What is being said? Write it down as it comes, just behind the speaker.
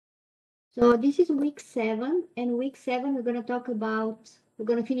So this is week 7, and week 7 we're going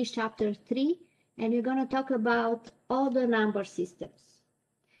to finish chapter 3, and we're going to talk about other number systems.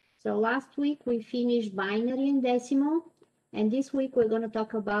 So last week we finished binary and decimal, and this week we're going to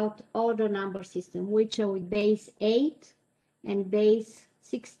talk about other number system, which are with base 8 and base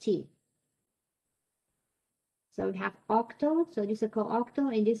 16. So we have octal, so this is called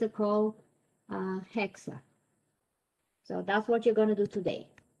octal, and this is called hexa. So that's what you're going to do today.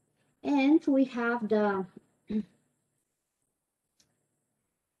 And we have the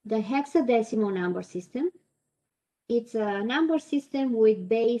hexadecimal number system. It's a number system with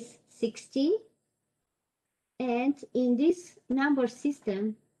base 16. And in this number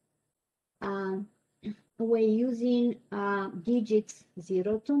system, we're using digits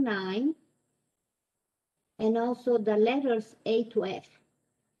 0 to 9, and also the letters A to F.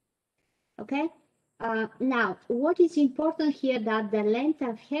 Okay? Now, what is important here that the length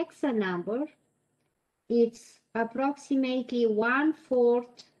of hexa number is approximately 1/4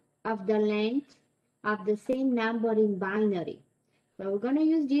 of the length of the same number in binary. So we're going to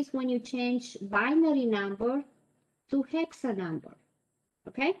use this when you change binary number to hexa number.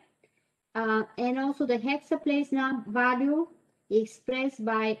 Okay? And also the hexa place value expressed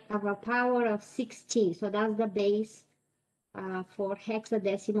by a power of 16. So that's the base for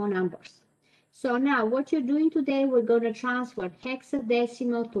hexadecimal numbers. So now what you're doing today, we're going to transfer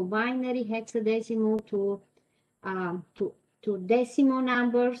hexadecimal to binary, hexadecimal to decimal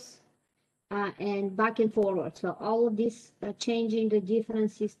numbers, and back and forward. So all of this changing the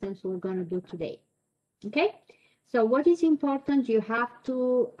different systems we're going to do today. Okay? So what is important, you have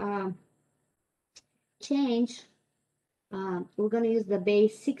to change. We're going to use the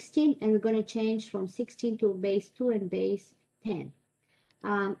base 16, and we're going to change from 16 to base 2 and base 10.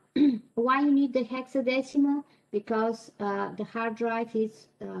 Why you need the hexadecimal? Because the hard drive is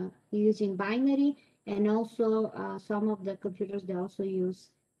using binary, and also some of the computers, they also use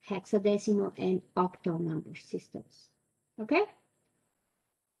hexadecimal and octal number systems. Okay?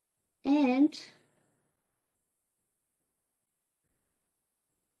 And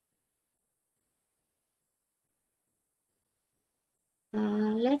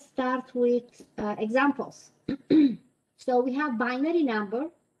let's start with examples. So we have binary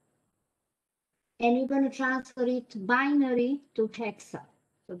number, and you're going to transfer it binary to hexa.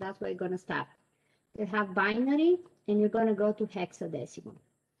 So that's where you're going to start. You have binary, and you're going to go to hexadecimal.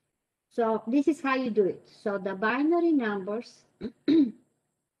 So this is how you do it. So the binary numbers, you're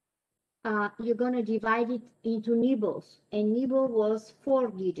going to divide it into nibbles, and nibble was 4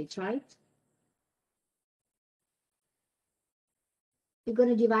 digits, right? You're going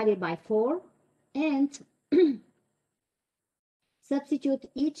to divide it by 4, and substitute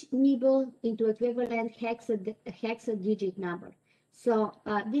each nibble into equivalent hexa digit number. So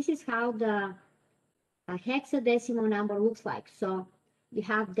this is how the hexadecimal number looks like. So you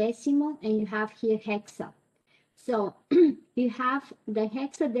have decimal, and you have here hexa. So you have the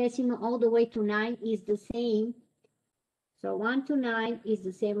hexadecimal all the way to 9 is the same. So 1 to 9 is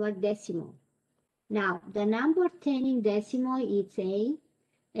the same like decimal. Now the number 10 in decimal is A,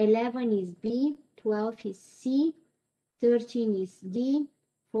 11 is B, 12 is C, 13 is D,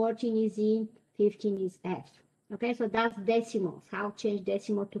 14 is E, 15 is F. Okay, so that's decimals, how to change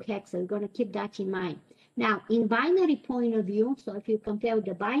decimal to hexa. We're going to keep that in mind. Now, in binary point of view, so if you compare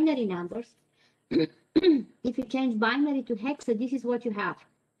the binary numbers, if you change binary to hexa, this is what you have.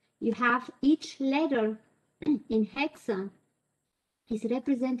 You have each letter in hexa is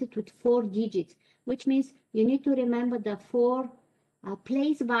represented with 4 digits, which means you need to remember the 4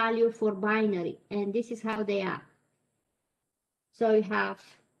 place value for binary, and this is how they are. So you have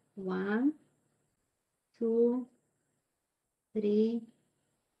 1, 2, 3,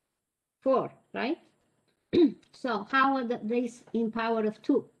 4, right? So how are these in power of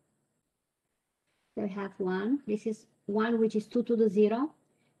 2? So you have 1, this is 1, which is 2 to the 0.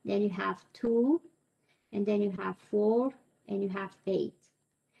 Then you have 2, and then you have 4, and you have 8.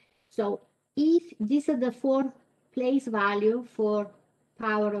 So if these are the 4 place value for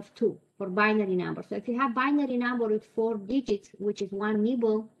power of 2 for binary number. So if you have binary number with 4 digits, which is 1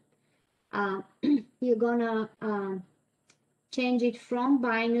 nibble, you're gonna change it from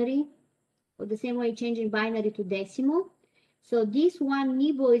binary, or the same way changing binary to decimal. So this 1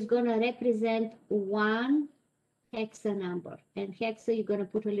 nibble is gonna represent 1 hexa number, and hexa you're gonna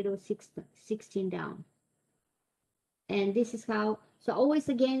put a little 16 down. And this is how. So always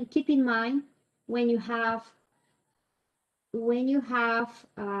again keep in mind when you have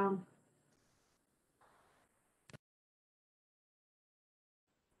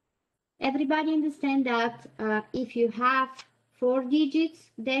everybody understand that if you have 4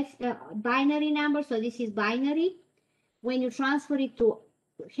 digits binary number, so this is binary. When you transfer it to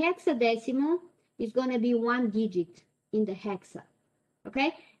hexadecimal, it's going to be 1 digit in the hexa,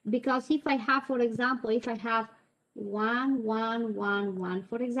 okay? Because if I have, for example, if I have 1, 1, 1, 1,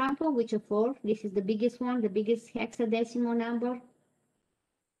 for example, which are 4, this is the biggest one, the biggest hexadecimal number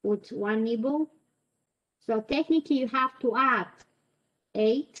with 1 nibble. So technically you have to add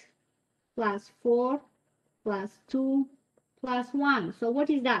 8 plus 4 plus 2 plus 1. So what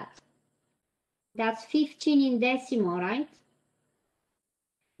is that? That's 15 in decimal, right?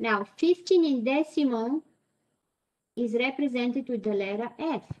 Now 15 in decimal is represented with the letter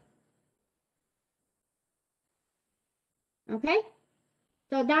F. Okay?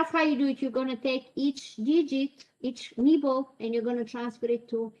 So that's how you do it. You're going to take each digit, each nibble, and you're going to transfer it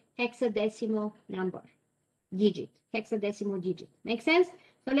to hexadecimal number, digit, hexadecimal digit. Make sense?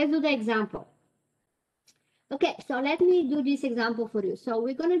 So let's do the example. Okay, so let me do this example for you. So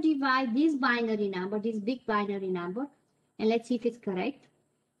we're going to divide this binary number, this big binary number, and let's see if it's correct.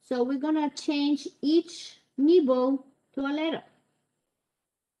 So we're going to change each nibble to a letter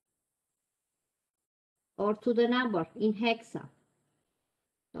or to the number in hexa.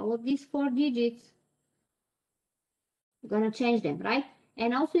 All of these 4 digits, you're going to change them, right?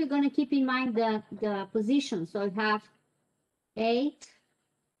 And also you're going to keep in mind the position. So you have 8,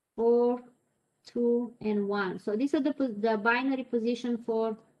 4, 2, and 1. So these are the binary position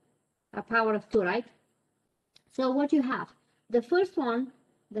for a power of 2, right? So what you have, the first one,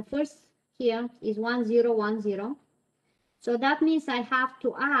 the first here is 1, 0, 1, 0. So that means I have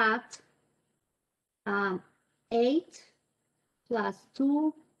to add 8 plus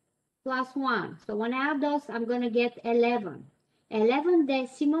 2 plus 1. So when I add those, I'm going to get 11. 11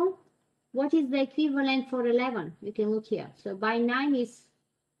 decimal, what is the equivalent for 11? You can look here. So by 9 is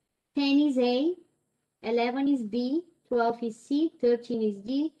 10 is A, 11 is B, 12 is C, 13 is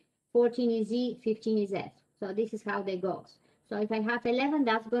D, 14 is E, 15 is F. So this is how they go. So if I have 11,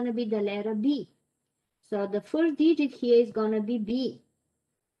 that's going to be the letter B. So the first digit here is going to be B.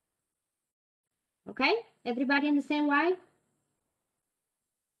 Okay? Everybody understand why?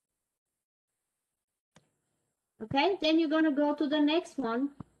 Okay, then you're going to go to the next one.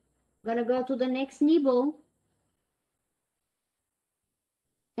 Going to go to the next nibble.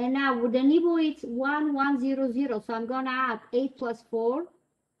 And now with the nibble, it's 1, 1, 0, 0. So I'm going to add 8 plus 4.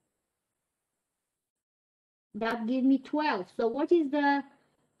 That gives me 12. So what is the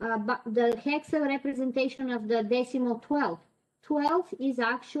hexa representation of the decimal 12? 12 is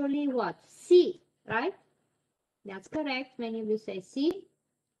actually what? C, right? That's correct. Many of you say C.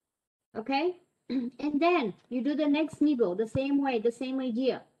 Okay? And then you do the next nibble the same way, the same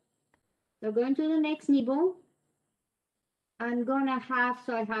idea. So going to the next nibble. I'm going to have,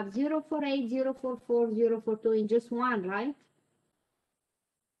 so I have 0 for 8, 0 for 4, 0 for 2 in just one, right?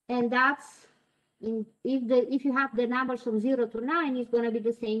 And that's, if you have the numbers from 0 to 9, it's going to be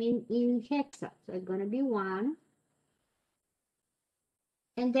the same in hexa. So it's going to be 1.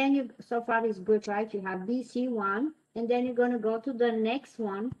 And then you, so far it's good, right? You have BC 1. And then you're going to go to the next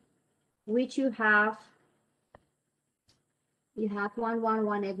one, which you have 1, 1,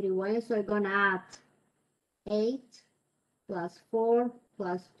 1 everywhere. So you're going to add 8 plus 4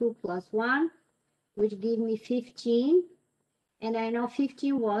 plus 2 plus 1, which give me 15. And I know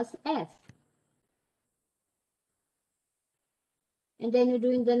 15 was F. And then you're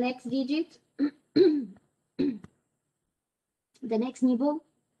doing the next digit, the next nibble.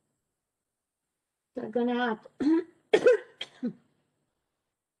 So I'm going to add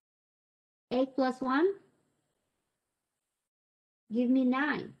 8 plus 1, give me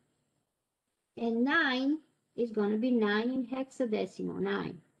 9. And 9 is going to be 9 in hexadecimal,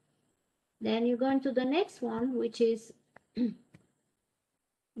 9. Then you're going to the next one, which is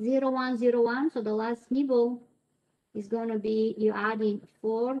 0, 1, 0, 1. So the last nibble is going to be, you're adding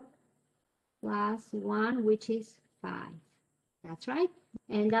 4 plus 1, which is 5. That's right.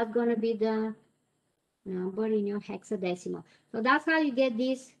 And that's going to be the number in your hexadecimal. So that's how you get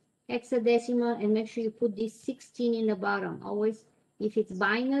this hexadecimal, and make sure you put this 16 in the bottom. Always, if it's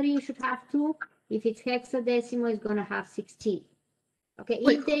binary, you should have 2. If it's hexadecimal, it's going to have 16. Okay,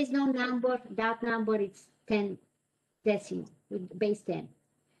 if there is no number, that number is 10 decimal with base 10.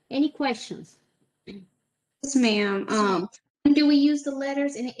 Any questions? Yes, ma'am. Do we use the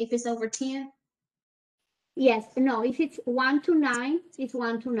letters if it's over 10? Yes, no, if it's 1 to 9, it's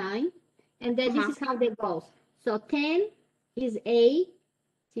 1 to 9. And then this is how that goes. So 10 is A.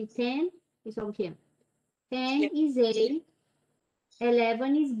 See, 10 is over here. 10 is A.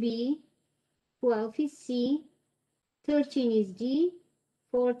 11 is B. 12 is C. 13 is D.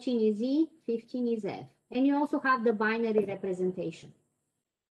 14 is E. 15 is F. And you also have the binary representation.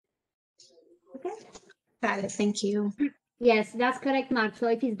 Okay? Got it. Thank you. Yes, that's correct, Mark. So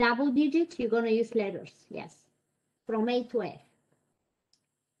if it's double digits, you're going to use letters. Yes, from A to F.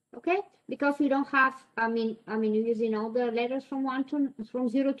 Okay, because we don't have, you're using all the letters from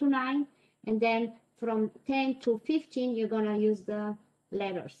 0 to 9, and then from 10 to 15, you're going to use the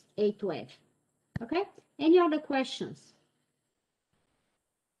letters A to F. Okay, any other questions?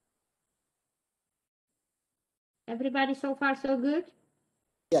 Everybody so far so good?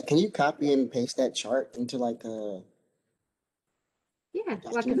 Yeah, can you copy and paste that chart into like a Yeah, like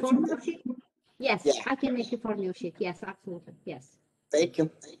a document? formula sheet? Yes, Yeah. I can make a formula sheet. Yes, absolutely. Yes. Thank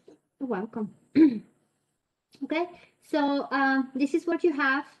you. You're welcome. Okay, so this is what you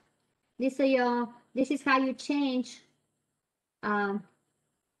have. This is how you change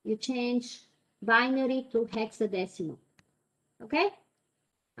binary to hexadecimal. Okay,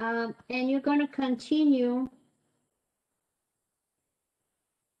 and you're going to continue.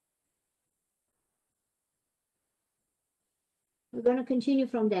 We're going to continue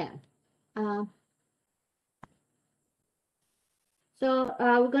from there. So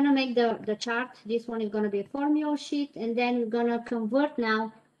we're going to make the chart. This one is going to be a formula sheet, and then we're going to convert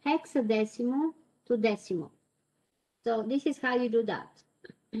now hexadecimal to decimal. So this is how you do that.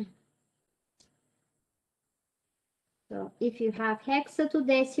 So if you have hexa to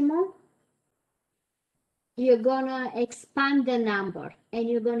decimal, you're going to expand the number, and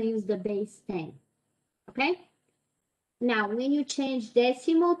you're going to use the base 10. Okay? Now, when you change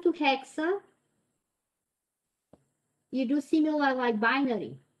decimal to hexa, you do similar like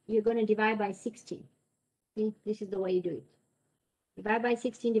binary. You're going to divide by 16. See? This is the way you do it. Divide by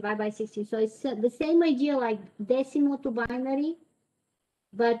 16, divide by 16. So it's the same idea like decimal to binary,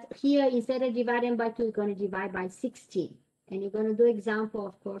 but here instead of dividing by 2, you're going to divide by 16. And you're going to do example,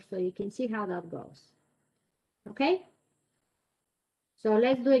 of course, so you can see how that goes. Okay? So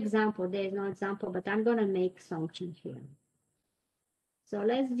let's do example. There is no example, but I'm going to make something here. So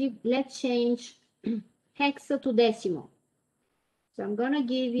let's change hexa to decimal. So I'm going to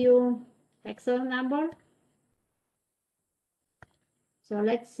give you hexa number. So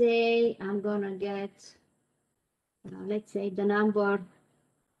let's say I'm going to get, let's say the number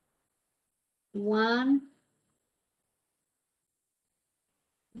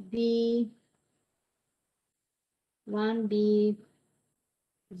 1B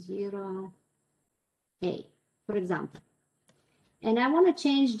 0A, for example. And I want to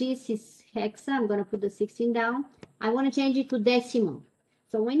change this is hexa. I'm going to put the 16 down. I want to change it to decimal.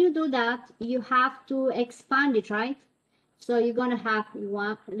 So when you do that, you have to expand it, right? So you're going to have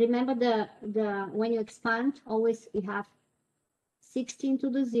one. Remember the when you expand, always you have 16 to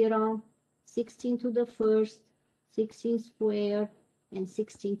the 0, 16 to the first, 16 square, and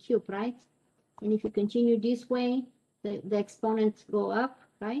 16 cube, right? And if you continue this way, the exponents go up,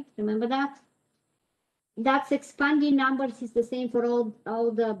 right? Remember that? That's expanding numbers is the same for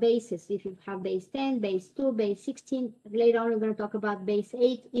all the bases. If you have base 10, base 2, base 16, later on we're going to talk about base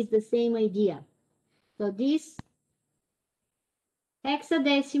 8, is the same idea. So this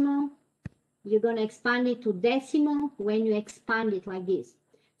hexadecimal, you're going to expand it to decimal when you expand it like this.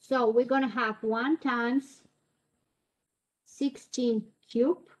 So we're going to have 1 times 16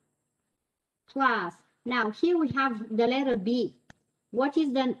 cube plus, now here we have the letter B. What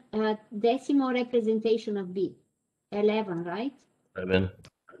is the decimal representation of B? 11, right? 11.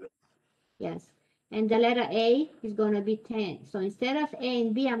 Yes. And the letter A is going to be 10. So instead of A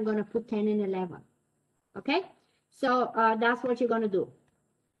and B, I'm going to put 10 and 11. Okay? So that's what you're going to do.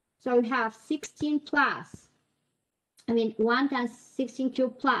 So we have 16 plus, 1 times 16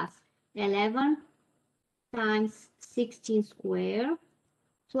 cubed plus 11 times 16 square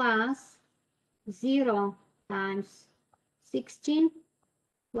plus 0 times 16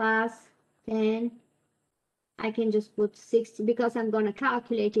 plus 10. I can just put 60 because I'm going to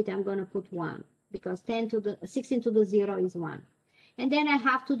calculate it. I'm going to put 1 because 16 to the 0 is 1. And then I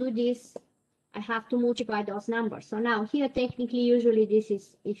have to do this. I have to multiply those numbers. So now here, technically, usually this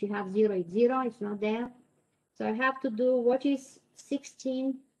is, if you have 0, it's 0. It's not there. So I have to do what is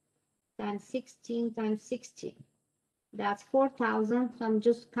 16 times 16 times 16. That's 4,000. So I'm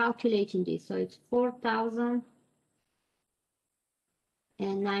just calculating this. So it's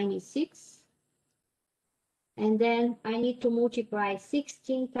 4,096. And then I need to multiply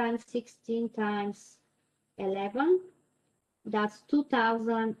 16 times 16 times 11. That's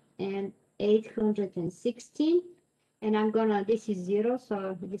 2,816. And I'm gonna, this is 0,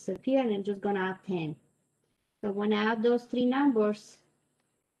 so disappear, and I'm just gonna add 10. So when I add those 3 numbers,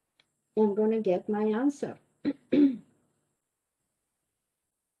 I'm gonna get my answer. 96.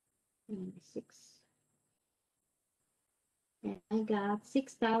 And I got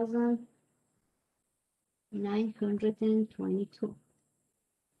 6,922.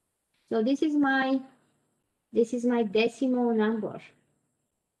 So this is my decimal number.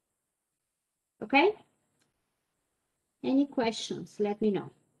 Okay? Any questions? Let me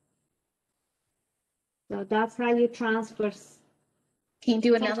know. So that's how you transfer. Can you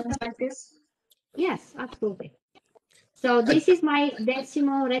do another one like this? Yes, absolutely. So this is my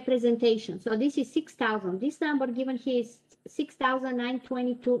decimal representation. So this is 6,000. This number given here is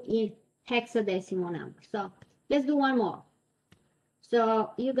 6,922 in hexadecimal number. So let's do one more.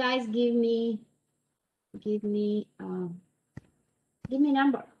 So you guys give me a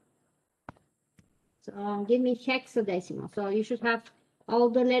number. So give me hexadecimal. So you should have all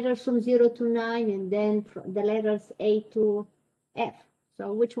the letters from 0 to 9 and then the letters A to F.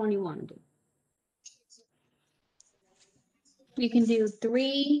 So which one you want to do? You can do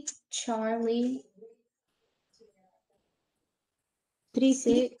 3 Charlie,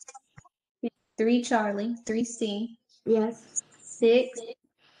 3C? 6, 3 Charlie, 3C, Yes. 6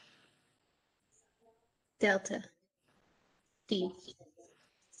 Delta, D.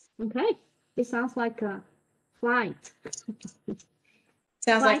 Okay. This sounds like a flight.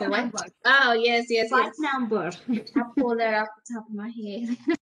 Sounds like Flight a what? number. Oh, yes, yes, Flight yes. number. I pulled that off the top of my head.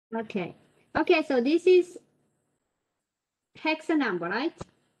 Okay. Okay, so this is hexa number, right?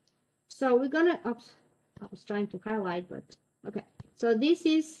 So we're gonna, oops, I was trying to highlight, but okay. So this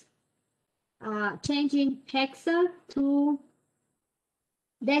is changing hexa to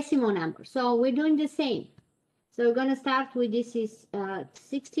decimal number. So we're doing the same. So we're gonna start with this is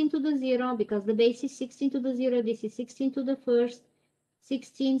 16 to the 0 because the base is 16 to the 0. This is 16 to the first,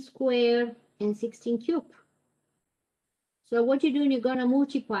 16 square, and 16 cube. So what you're doing, you're gonna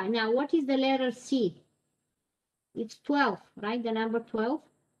multiply. Now, what is the letter C? It's 12, right? The number 12.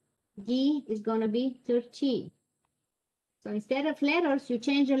 D is gonna be 13. So instead of letters, you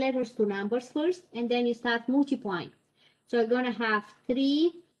change the letters to numbers first, and then you start multiplying. So you're gonna have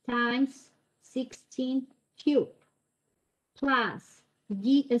 3 times 16 cubed plus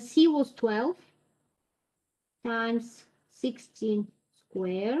C was 12 times 16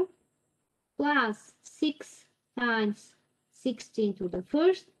 square plus 6 times 16 to the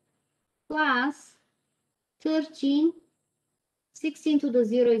first plus 13. 16 to the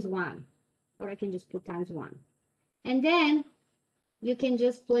 0 is 1, or I can just put times 1. And then you can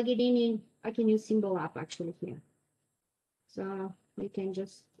just plug it in. I can use symbol up actually here. So we can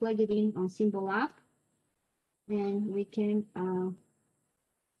just plug it in on symbol up, and we can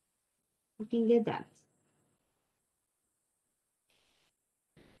get that.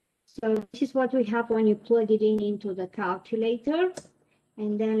 So this is what we have when you plug it in into the calculator.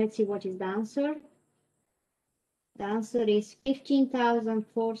 And then let's see what is the answer. The answer is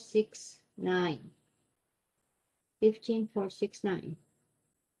 15,469. 15,469.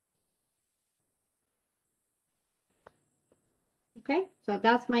 Okay, so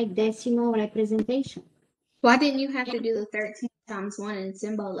that's my decimal representation. Why didn't you have to do the 13 times 1 in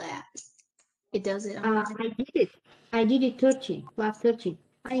symbol lab? It does it on I did it 13 plus 13.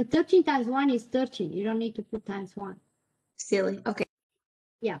 I mean, 13 times 1 is 13. You don't need to put times 1. silly. Okay.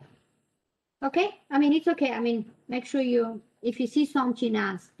 Yeah. Okay. I mean, it's okay. I mean, make sure if you see something,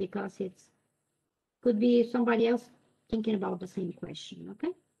 ask, because it's could be somebody else thinking about the same question.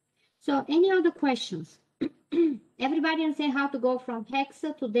 Okay. So any other questions? Everybody understand how to go from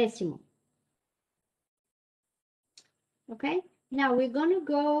hexa to decimal. Okay. Now we're going to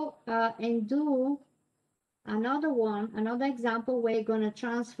go and do another example where you're going to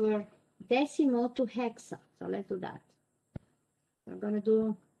transfer decimal to hexa. So let's do that. I'm going to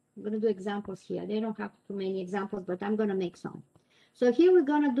do examples here. They don't have too many examples, but I'm going to make some. So here we're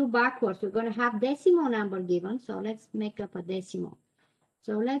going to do backwards. We're going to have decimal number given. So let's make up a decimal.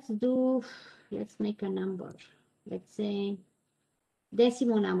 So let's make a number. Let's say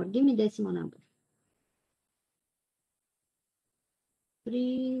decimal number. Give me decimal number.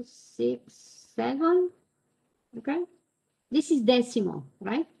 367. Okay. This is decimal,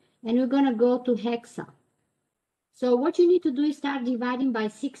 right? And we're going to go to hexa. So what you need to do is start dividing by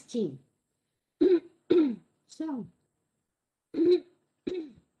 16. So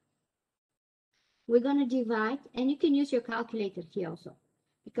we're going to divide, and you can use your calculator here also,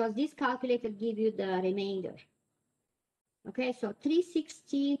 because this calculator gives you the remainder. Okay, so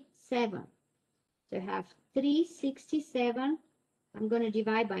 367. So I have 367. I'm going to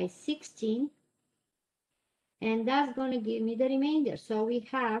divide by 16, and that's going to give me the remainder. So we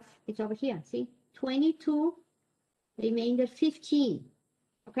have, it's over here, see, 22, remainder 15.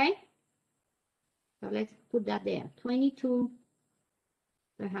 Okay, so let's put that there, 22.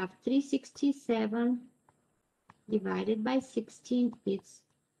 I have 367 divided by 16, it's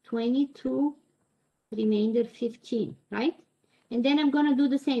 22, remainder 15, right? And then I'm going to do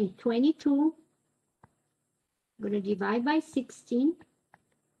the same, 22, I'm going to divide by 16,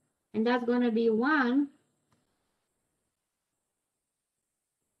 and that's going to be 1,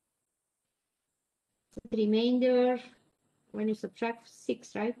 remainder, when you subtract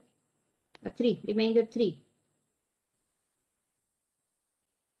 6, right? 3, remainder 3.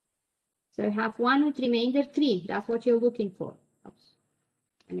 So you have 1 with remainder 3. That's what you're looking for. Oops.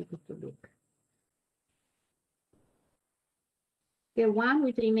 I need to look. Okay, 1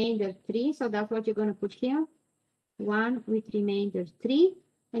 with remainder 3. So that's what you're going to put here. 1 with remainder 3.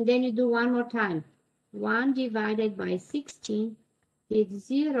 And then you do one more time. 1 divided by 16 is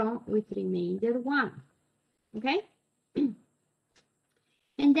 0 with remainder 1. Okay?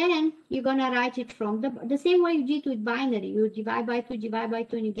 And then you're going to write it from the same way you did with binary. You divide by 2,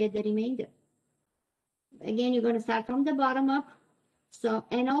 and you get the remainder. Again, you're going to start from the bottom up. So,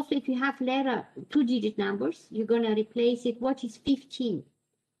 and also if you have letter 2-digit numbers, you're going to replace it. What is 15?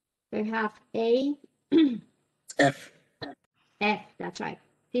 So you have A, F. F, that's right.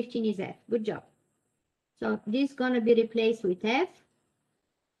 15 is F. Good job. So this is going to be replaced with F.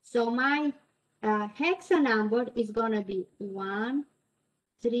 So my hexa number is going to be 1,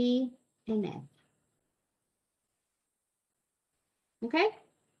 3, and F. Okay?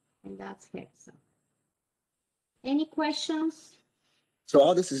 And that's hexa. Any questions? So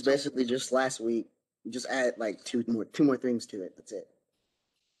all this is basically just last week. You just add like two more things to it. That's it.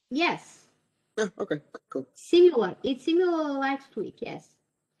 Yes. Oh, okay, cool. Similar. It's similar last week, yes.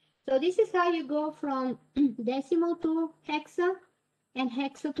 So this is how you go from decimal to hexa and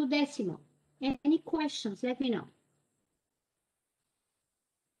hexa to decimal. Any questions? Let me know.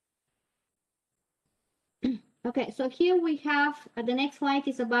 Okay, so here we have, the next slide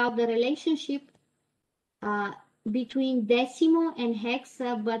is about the relationship between decimal and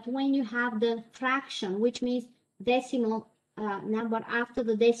hexa, but when you have the fraction, which means decimal number after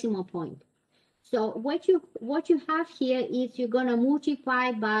the decimal point. So what you have here is you're gonna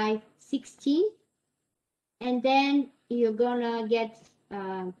multiply by 16, and then you're gonna get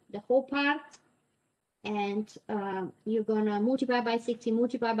the whole part, and you're gonna multiply by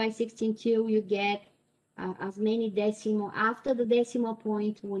 16 till you get as many decimal after the decimal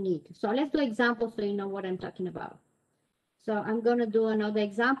point we need. So let's do examples so you know what I'm talking about. So I'm gonna do another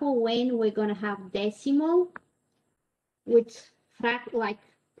example when we're gonna have decimal with like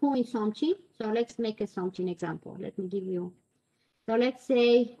point something. So let's make a something example. Let me give you. So let's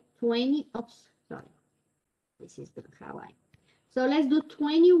say 20. Oops, sorry. This is the how I. So let's do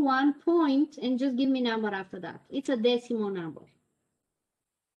 21 point and just give me number after that. It's a decimal number.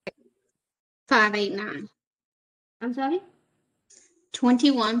 589. I'm sorry?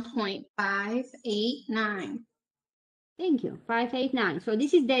 21.589. Thank you. 589. So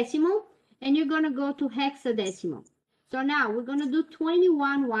this is decimal, and you're going to go to hexadecimal. So now we're going to do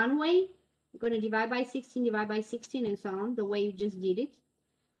 21 one way. We're going to divide by 16, and so on, the way you just did it.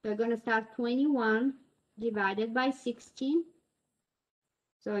 So we're going to start 21 divided by 16.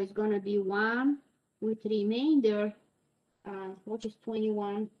 So it's going to be 1 with remainder, which is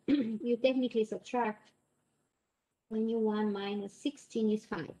 21. You technically subtract 21 minus 16 is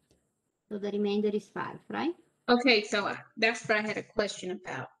 5. So the remainder is 5, right? Okay, so that's what I had a question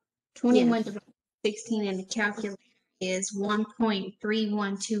about. 21 Yes. divided by 16 and the calculator is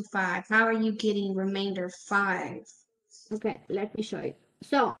 1.3125. How are you getting remainder 5? Okay, let me show you.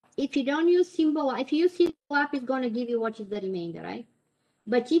 So if you don't use symbol, if you use symbol up, it's going to give you what is the remainder, right?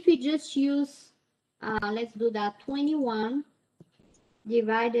 But if you just use, let's do that, 21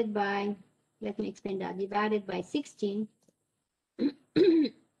 divided by, let me expand that, divided by 16.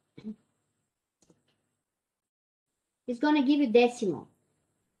 It's going to give you decimal.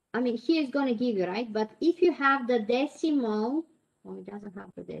 I mean, here it's going to give you, right? But if you have the decimal, oh, it doesn't have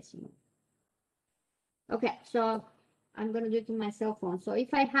the decimal. Okay, so I'm going to do it in my cell phone. So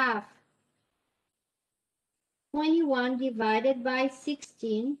if I have 21 divided by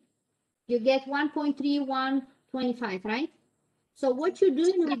 16, you get 1.3125, right? So what you're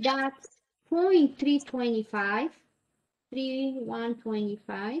doing with that 0.325,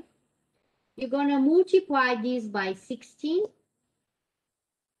 3125, you're going to multiply this by 16,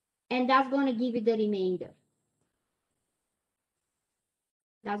 and that's going to give you the remainder.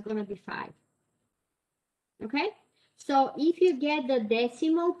 That's going to be 5. Okay? So if you get the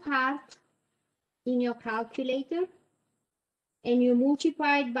decimal part in your calculator, and you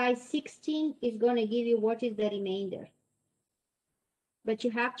multiply it by 16, it's going to give you what is the remainder. But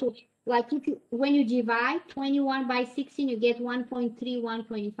you have to, like, if you, when you divide 21 by 16, you get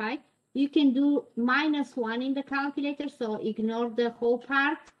 1.3125. you can do -1 in the calculator, so ignore the whole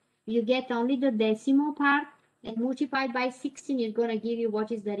part. You get only the decimal part, and multiplied by 16 is going to give you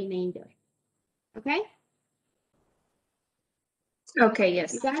what is the remainder. Okay? Okay,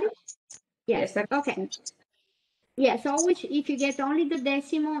 yes. You got it? Yes. that makes Okay. sense. Yeah, so which if you get only the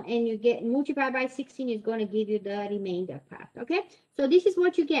decimal and you get multiplied by 16, is going to give you the remainder part. Okay? So this is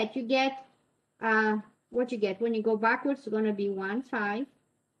what you get. You get what you get when you go backwards, it's going to be 1,5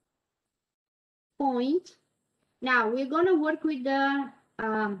 point. Now we're going to work with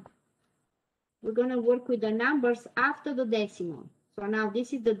the numbers after the decimal. So now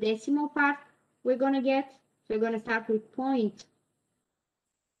this is the decimal part we're going to get. So we're going to start with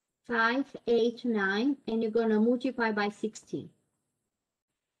 0.589, and you're going to multiply by 16.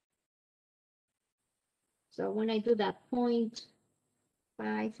 So when I do that,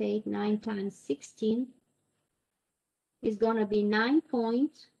 0.589 times 16 is going to be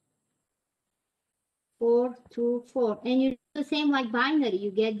 9.424. And you do the same like binary.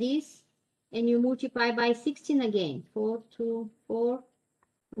 You get this, and you multiply by 16 again. 424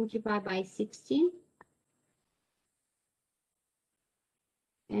 multiplied by 16.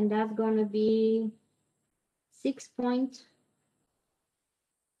 And that's going to be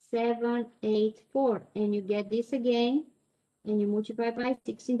 6.784. And you get this again, and you multiply by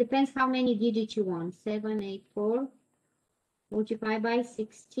 16. Depends how many digits you want. 784 multiplied by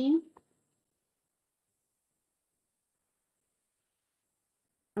 16.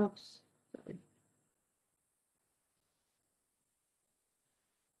 Oops, sorry.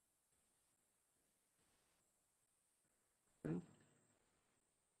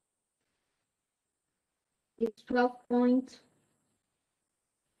 It's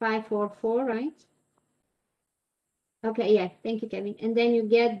 12.544, right? Okay, yeah, thank you, Kevin. And then you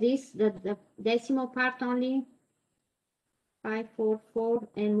get this, the decimal part only, 544,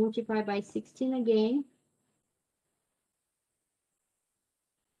 and multiply by 16 again.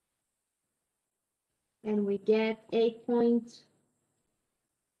 And we get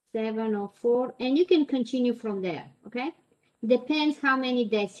 8.704, and you can continue from there, okay? Depends how many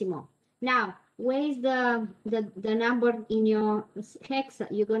decimal. Now, where is the number in your hexa?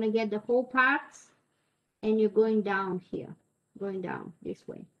 You're going to get the whole parts, and you're going down here, going down this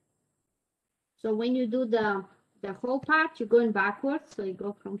way. So when you do the whole part, you're going backwards, so you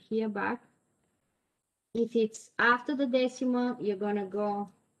go from here back. If it's after the decimal, you're going to go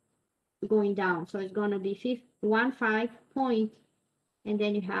going down. So it's going to be 15 point, and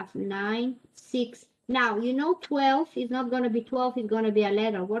then you have 9, 6. Now, you know 12 is not going to be 12, it's going to be a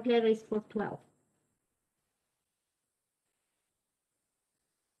letter. What letter is for 12?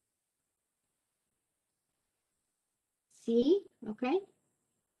 C, okay?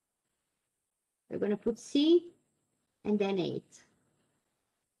 We're going to put C and then 8.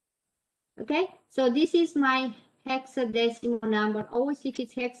 Okay, so this is my hexadecimal number. Always if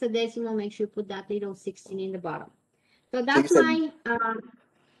it's hexadecimal, make sure you put that little 16 in the bottom. So that's my,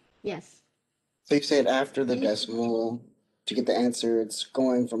 yes. So you said after the decimal, to get the answer, it's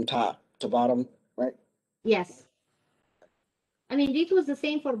going from top to bottom, right? Yes. I mean, it was the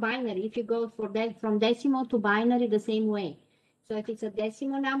same for binary. If you go for that from decimal to binary, the same way. So if it's a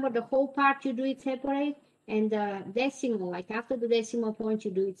decimal number, the whole part you do it separate, and the decimal, like after the decimal point,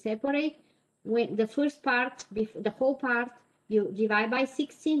 you do it separate. When the first part, the whole part, you divide by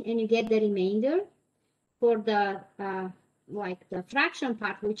 16, and you get the remainder. For the like the fraction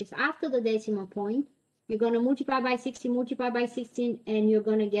part, which is after the decimal point, you're going to multiply by 16, multiply by 16, and you're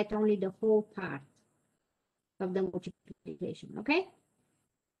going to get only the whole part of the multiplication, okay?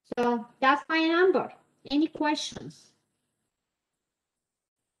 So that's my number. Any questions?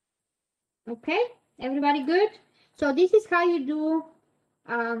 Okay, everybody good? So this is how you do,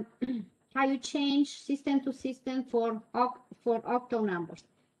 how you change system to system for octal numbers.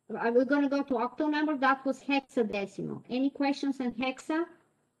 We're going to go to octal number. That was hexadecimal. Any questions on hexa?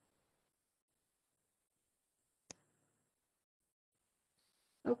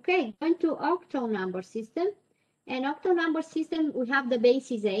 Okay, going to octal number system. And octal number system, we have the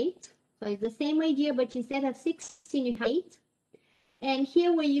base is 8. So it's the same idea, but instead of 16, you have 8. And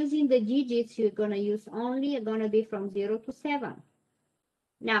here we're using the digits you're going to use only are going to be from 0 to 7.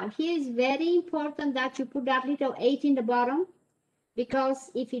 Now, here is very important that you put that little 8 in the bottom,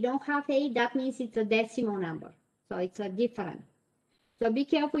 because if you don't have 8, that means it's a decimal number. So it's a different. So be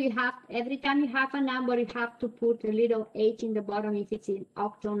careful, you have, every time you have a number, you have to put a little 8 in the bottom if it's in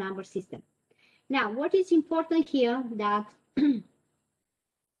octal number system. Now, what is important here that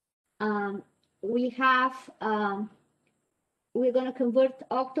we have, we're going to convert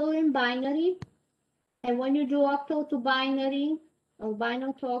octal and binary. And when you do octal to binary,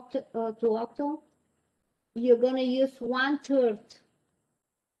 albino to octal, you're going to use 1/3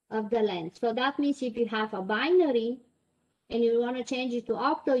 of the length. So that means if you have a binary and you want to change it to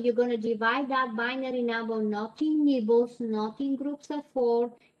octal, you're going to divide that binary number not in nibbles, not in groups of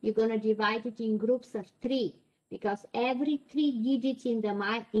 4. You're going to divide it in groups of 3, because every 3 digits in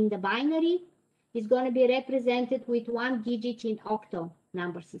the binary is going to be represented with 1 digit in octal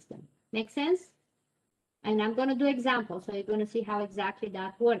number system. Make sense? And I'm going to do examples, so you're going to see how exactly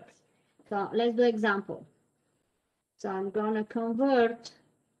that works. So let's do example. So I'm going to convert.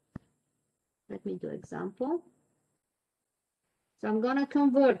 Let me do example. So I'm going to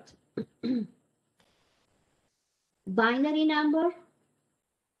convert binary number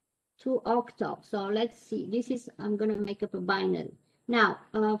to octal. So let's see. This is, I'm going to make up a binary. Now,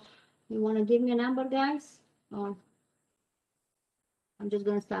 you want to give me a number, guys? Or I'm just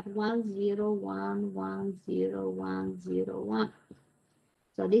going to start 1 0 1 1 0 1 0 1.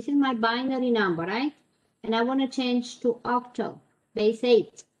 So this is my binary number, right? And I want to change to octal, base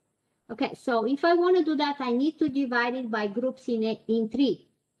 8. Okay, so if I want to do that, I need to divide it by groups in 3.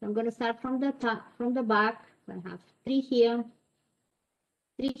 So I'm going to start from the top, from the back. So I have 3 here,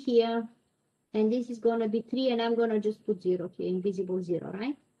 3 here, and this is going to be 3, and I'm going to just put 0 here, invisible 0,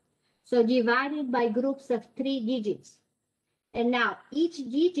 right? So divided by groups of 3 digits. And now each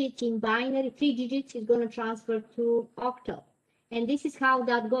digit in binary, 3 digits, is going to transfer to octal. And this is how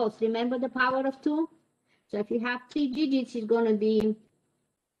that goes. Remember the power of 2? So if you have 3 digits, it's going to be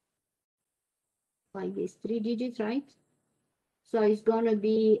like this, 3 digits, right? So it's going to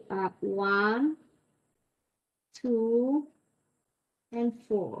be 1, 2, and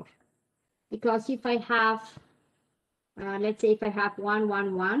 4. Because if I have, let's say if I have 1,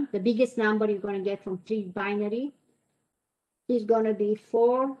 1, 1, the biggest number you're going to get from 3 binary is going to be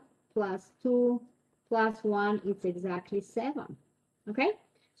 4 plus 2 plus 1. It's exactly 7. Okay?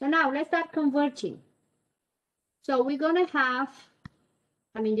 So now let's start converting. So we're going to have,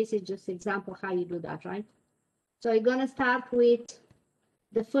 I mean, this is just example how you do that, right? So you're going to start with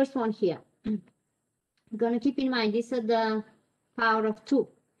the first one here. You're going to keep in mind, this is the power of 2.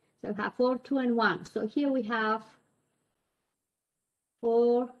 So we have 4, 2, and 1. So here we have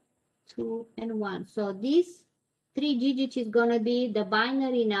 4, 2, and 1. So this 3 digits is going to be the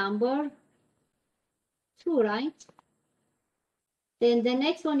binary number 2, right? Then the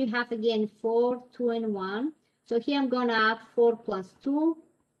next one you have again 4, 2, and 1. So here I'm going to add 4 plus 2.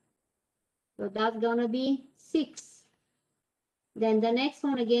 So that's going to be 6. Then the next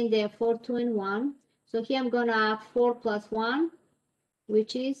one again there 4, 2, and 1. So here I'm going to add 4 plus 1,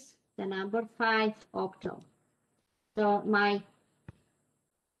 which is the number 5 octal. So my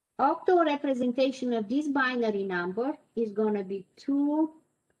octal representation of this binary number is going to be 2,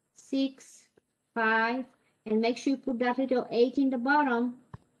 6, 5, and make sure you put that little 8 in the bottom,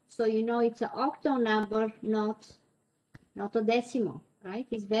 so you know it's an octal number, not a decimal, right?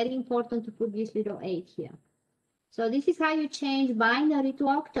 It's very important to put this little 8 here. So this is how you change binary to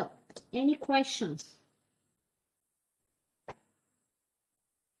octal. Any questions?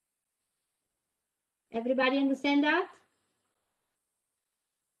 Everybody understand that?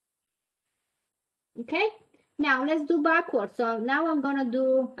 Okay, now let's do backwards. So now I'm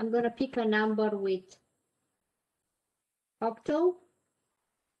gonna pick a number with octal,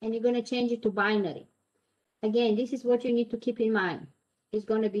 and you're gonna change it to binary. Again, this is what you need to keep in mind. It's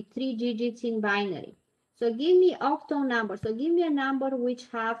gonna be 3 digits in binary. So give me octal number. So give me a number which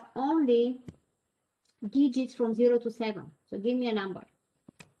have only digits from 0 to 7. So give me a number.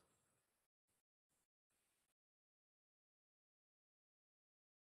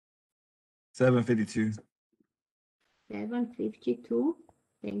 752. 752.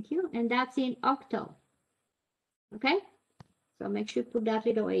 Thank you. And that's in octal. Okay? So make sure you put that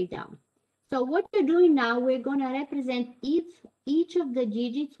little a down. So what you're doing now, we're going to represent each of the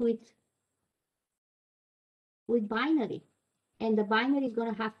digits with binary. And the binary is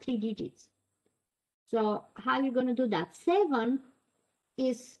going to have 3 digits. So how are you going to do that? 7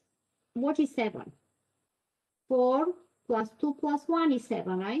 is, what is 7? 4 plus 2 plus 1 is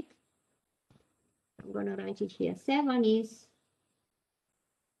 7, right? I'm going to write it here. 7 is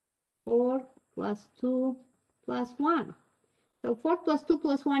 4 plus 2 plus 1. So 4 plus 2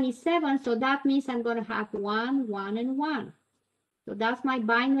 plus 1 is 7. So that means I'm going to have 1, 1, and 1. So that's my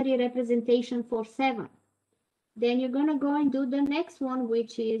binary representation for 7. Then you're going to go and do the next one,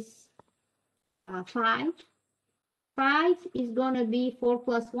 which is 5. 5 is going to be 4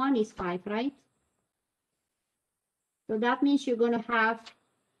 plus 1 is 5, right? So that means you're going to have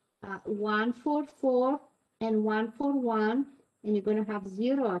 1 for 4 and 1 for 1, and you're going to have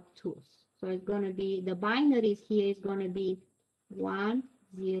 0 at 2. So it's going to be, the binaries here is going to be 1,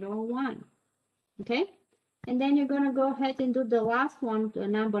 0, 1. Okay? And then you're going to go ahead and do the last one. The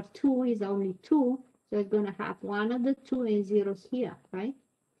number 2 is only 2. So it's going to have one of the 2 and zeros here, right?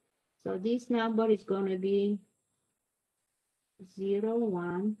 So this number is going to be 0,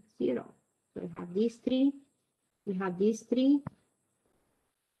 1, 0. So we have these 3. We have these 3.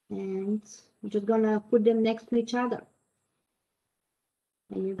 And we're just going to put them next to each other.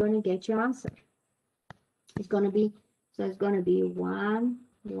 And you're going to get your answer. It's going to be, so it's going to be 1,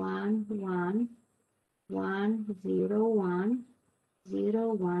 1, 1, 1, 0, 1,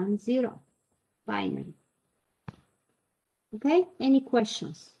 0, 1, 0. Binary. Okay, any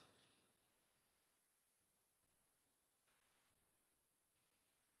questions?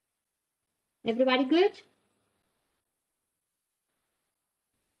 Everybody good?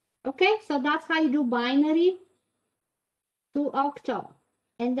 Okay, so that's how you do binary to octal.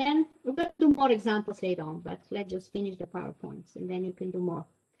 And then we're going to do more examples later on, but let's just finish the PowerPoints and then you can do more.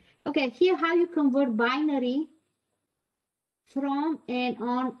 Okay, here how you convert binary from and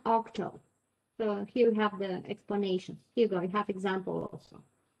on octal. So here we have the explanations. Here you go, you have example also.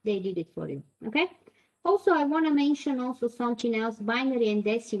 They did it for you, okay? Also, I want to mention also something else, binary and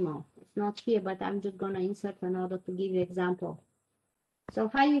decimal. It's not here, but I'm just going to insert another to give you example. So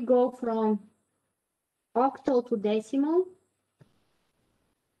how you go from octal to decimal.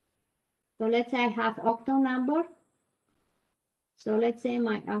 So let's say I have octal number. So let's say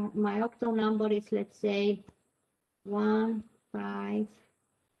my octal number is, let's say,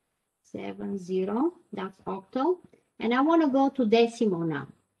 1570. That's octal. And I want to go to decimal now.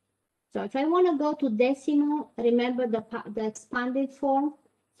 So if I want to go to decimal, remember the expanded form.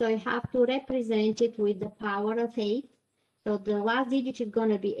 So I have to represent it with the power of 8. So the last digit is going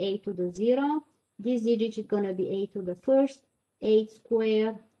to be 8 to the 0. This digit is going to be 8 to the first, 8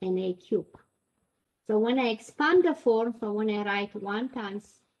 squared, and 8 cubed. So when I expand the form, so when I write 1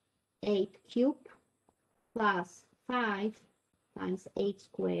 times 8 cubed plus 5 times 8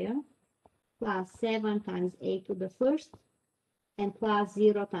 squared plus 7 times 8 to the first and plus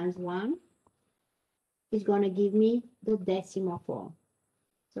 0 times 1 is going to give me the decimal form.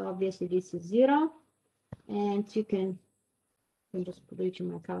 So obviously this is 0, and you can just put it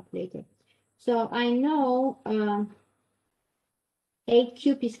in my calculator. So I know 8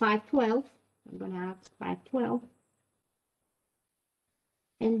 cubed is 512. I'm going to have 512.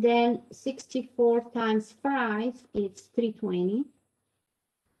 And then 64 times 5 is 320.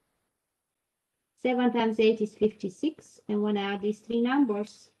 7 times 8 is 56. And when I add these three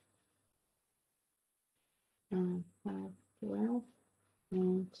numbers, 512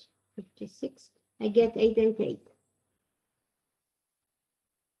 and 56, I get 888.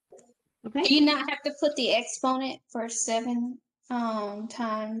 Okay? Do you not have to put the exponent for 7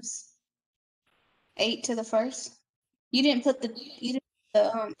 times 8 to the first? You didn't put the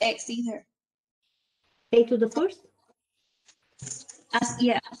x either. 8 to the first?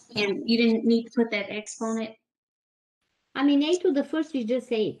 Yeah, and you didn't need to put that exponent. I mean, 8 to the first is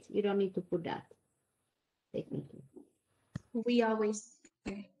just 8. You don't need to put that. Technically. We always.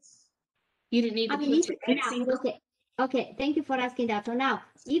 You didn't need to I mean, put the x either. okay. Okay, thank you for asking that. So now,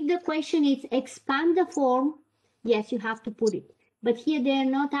 if the question is expand the form, yes, you have to put it. But here they're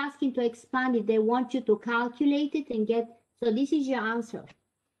not asking to expand it. They want you to calculate it and get, so this is your answer.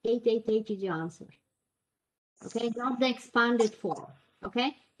 888 is your answer. Okay, not the expanded form.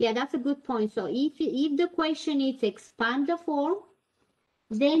 Okay, yeah, that's a good point. So if the question is expand the form,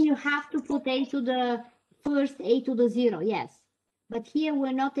 then you have to put a to the first, a to the 0, yes. But here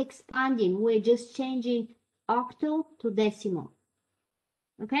we're not expanding, we're just changing octal to decimal.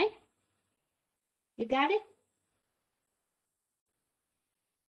 Okay? You got it?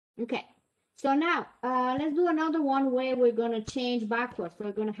 Okay. So now, let's do another one where we're going to change backwards.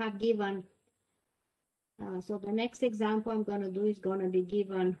 We're going to have given, so the next example I'm going to do is going to be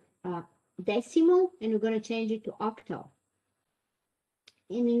given decimal, and we're going to change it to octal.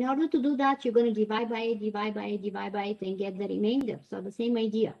 And in order to do that, you're going to divide by 8, divide by 8, divide by 8, and get the remainder. So the same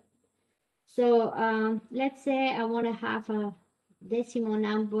idea. So let's say I want to have a decimal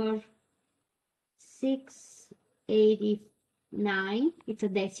number 689. It's a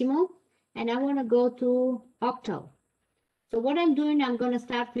decimal. And I want to go to octal. So what I'm doing, I'm going to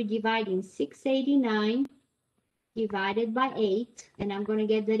start with dividing 689 divided by 8. And I'm going to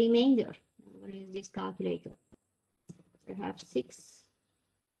get the remainder. I'm going to use this calculator. I have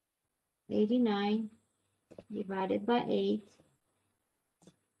 689 divided by 8.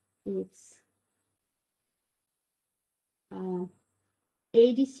 It's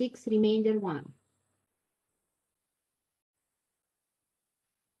 86 remainder 1.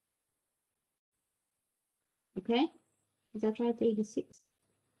 Okay, Is that right? 86.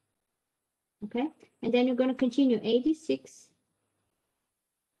 Okay, and then you're going to continue 86.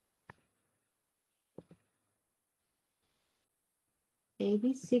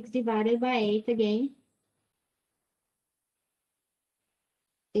 Divided by 8 again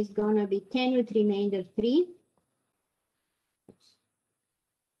is going to be 10 with remainder 3.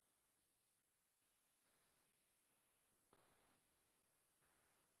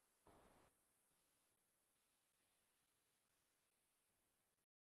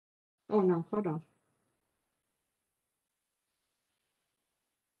 Oh no, hold on.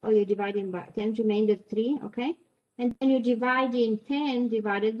 Oh, you're dividing by 10 remainder 3, okay? And then you're dividing 10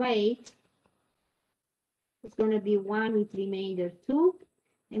 divided by 8. It's going to be 1 with remainder 2.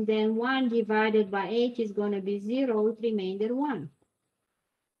 And then 1 divided by 8 is going to be 0 with remainder 1.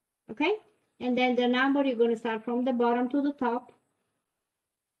 Okay? And then the number, you're going to start from the bottom to the top.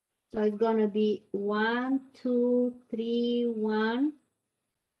 So it's going to be 1, 2, 3, 1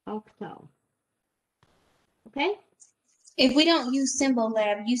 octal. Okay? If we don't use Symbol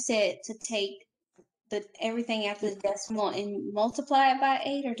Lab, you said to take everything after the decimal and multiply it by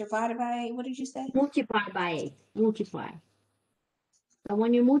 8 or divide it by 8. What did you say? Multiply by 8. Multiply. So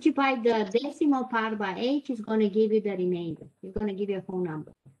when you multiply the decimal part by 8, it's going to give you the remainder. It's going to give you a whole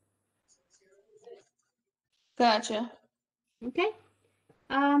number. Gotcha. Okay?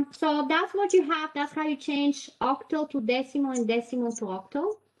 So that's what you have. That's how you change octal to decimal and decimal to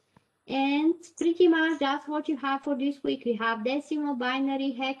octal. And pretty much that's what you have for this week. You have decimal,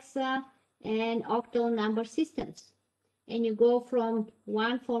 binary, hexa, and octal number systems. And you go from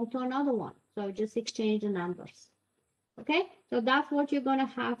one form to another one. So just exchange the numbers. Okay, so that's what you're going to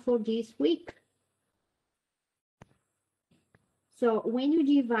have for this week. So when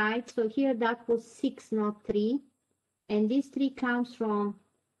you divide, so here that was 6, not 3. And this 3 comes from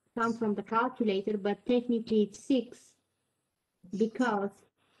the calculator, but technically it's 6 because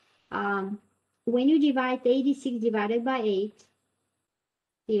when you divide 86 divided by 8,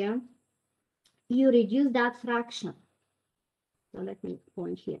 here, you reduce that fraction. So let me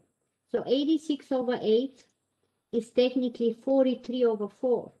point here. So 86 over 8 is technically 43 over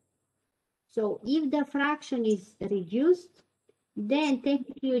 4. So if the fraction is reduced, then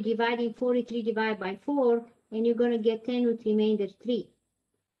technically you're dividing 43 divided by 4, and you're going to get 10 with remainder 3.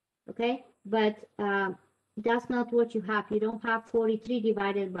 Okay, but that's not what you have. You don't have 43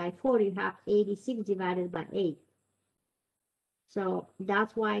 divided by 4, you have 86 divided by 8. So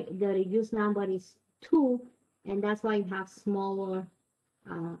that's why the reduced number is 2, and that's why you have smaller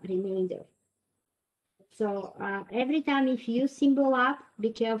remainder. So every time if you use symbol up,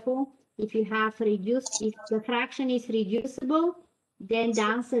 be careful. If you have reduced, if the fraction is reducible, then the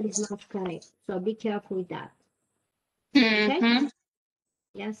answer is not correct. So be careful with that. Okay?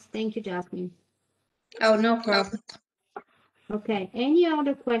 Yes, thank you, Jasmine. Oh, no problem. Okay, any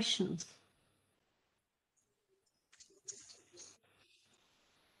other questions?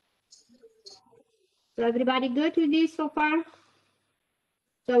 So everybody good with this so far?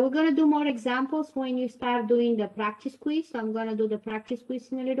 So we're going to do more examples when you start doing the practice quiz. So I'm going to do the practice quiz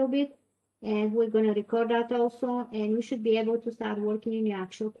in a little bit, and we're going to record that also, and we should be able to start working in your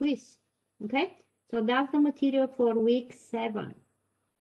actual quiz. Okay, so that's the material for week 7.